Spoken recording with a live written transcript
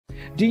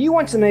Do you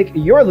want to make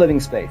your living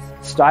space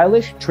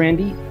stylish,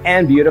 trendy,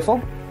 and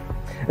beautiful?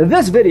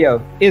 This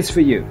video is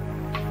for you.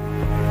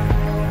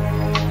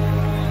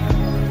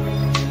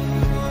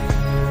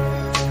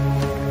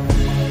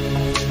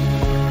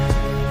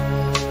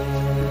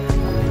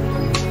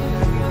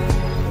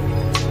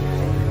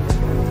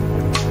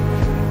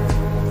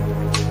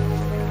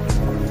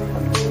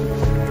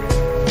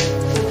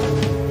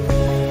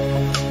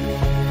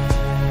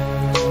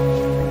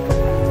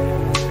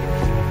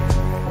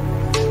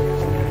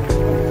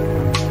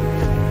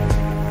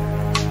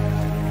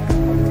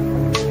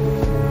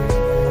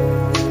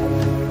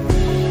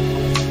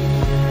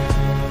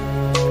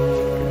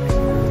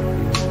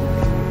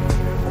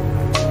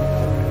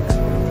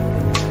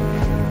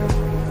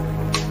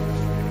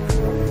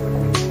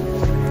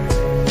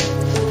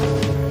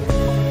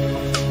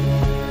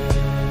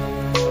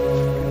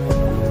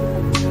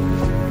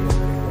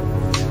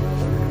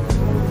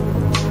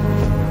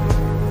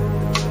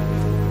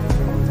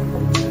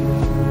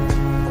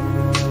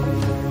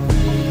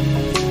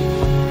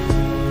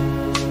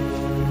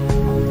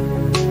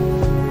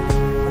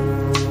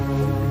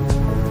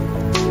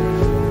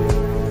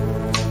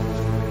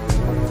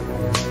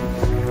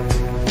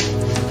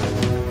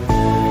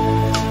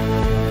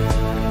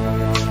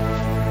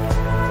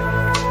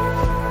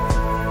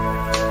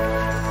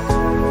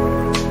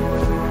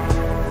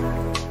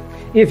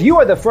 If you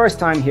are the first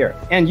time here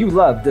and you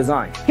love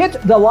design,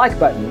 hit the like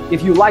button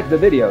if you like the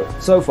video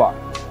so far.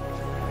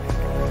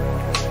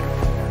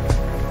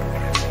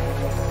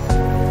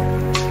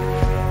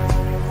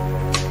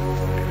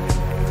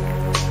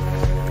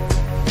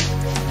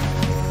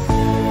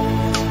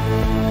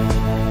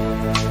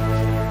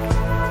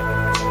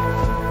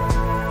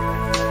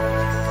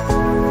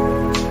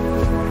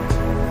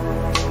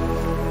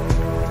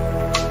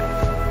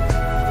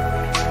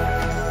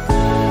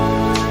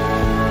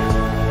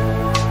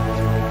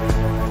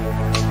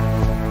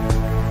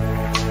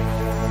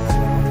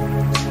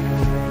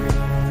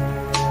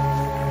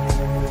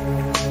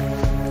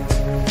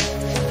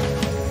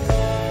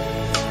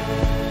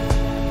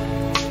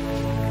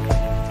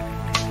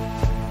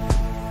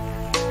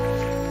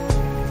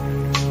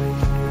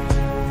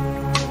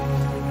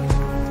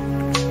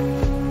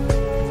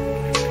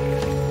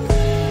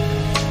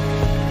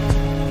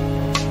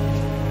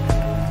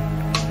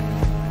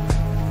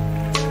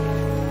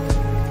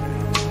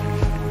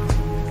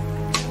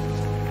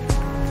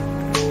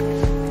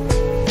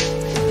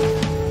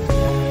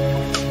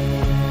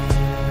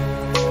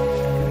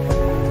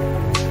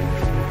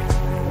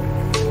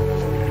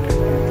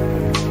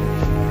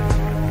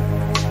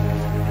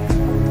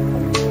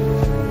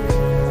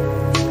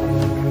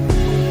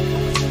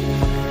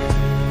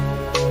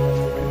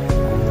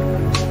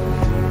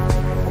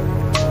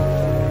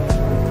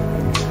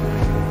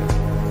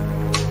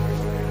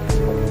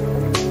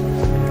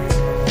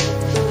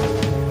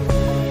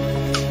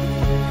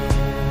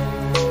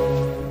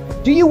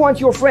 Do you want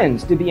your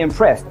friends to be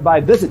impressed by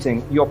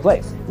visiting your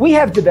place? We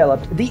have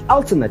developed the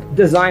ultimate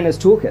designer's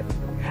toolkit.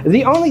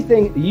 The only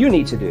thing you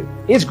need to do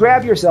is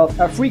grab yourself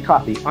a free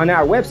copy on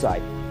our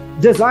website,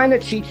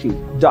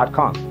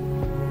 designercheatsheet.com.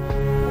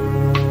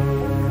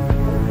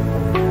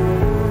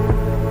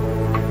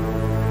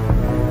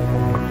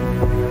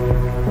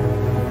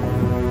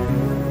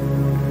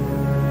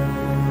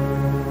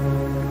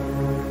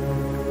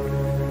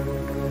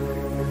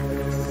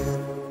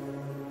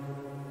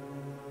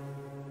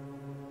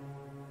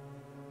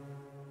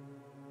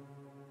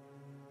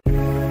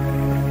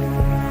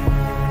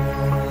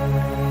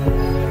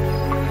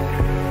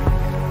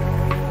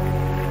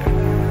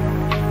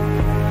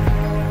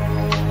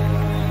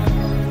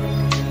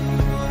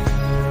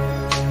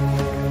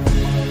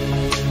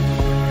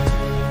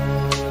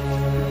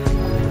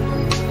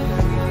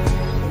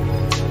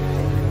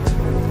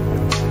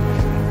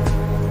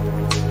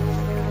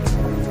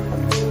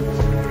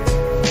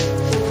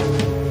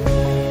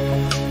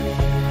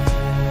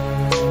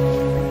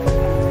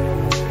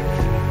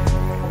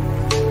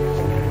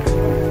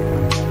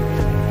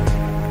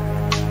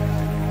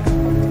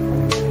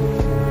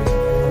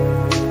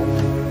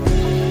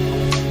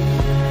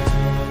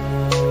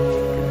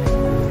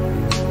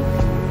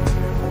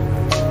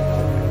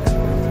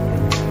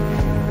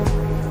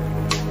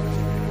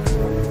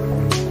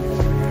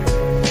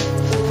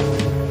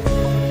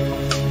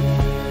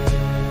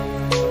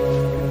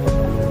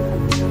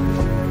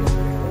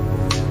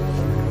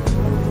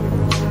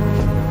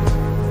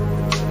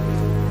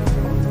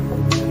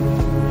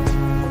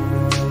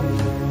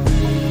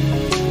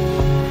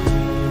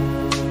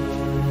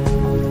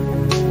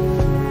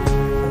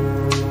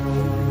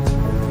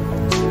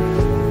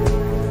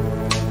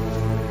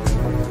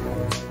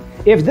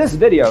 If this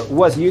video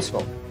was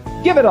useful,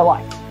 give it a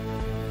like.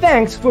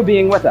 Thanks for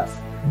being with us.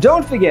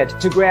 Don't forget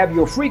to grab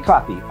your free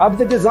copy of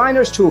the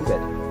Designer's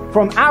Toolkit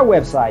from our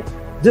website,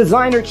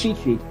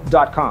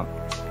 designercheatsheet.com.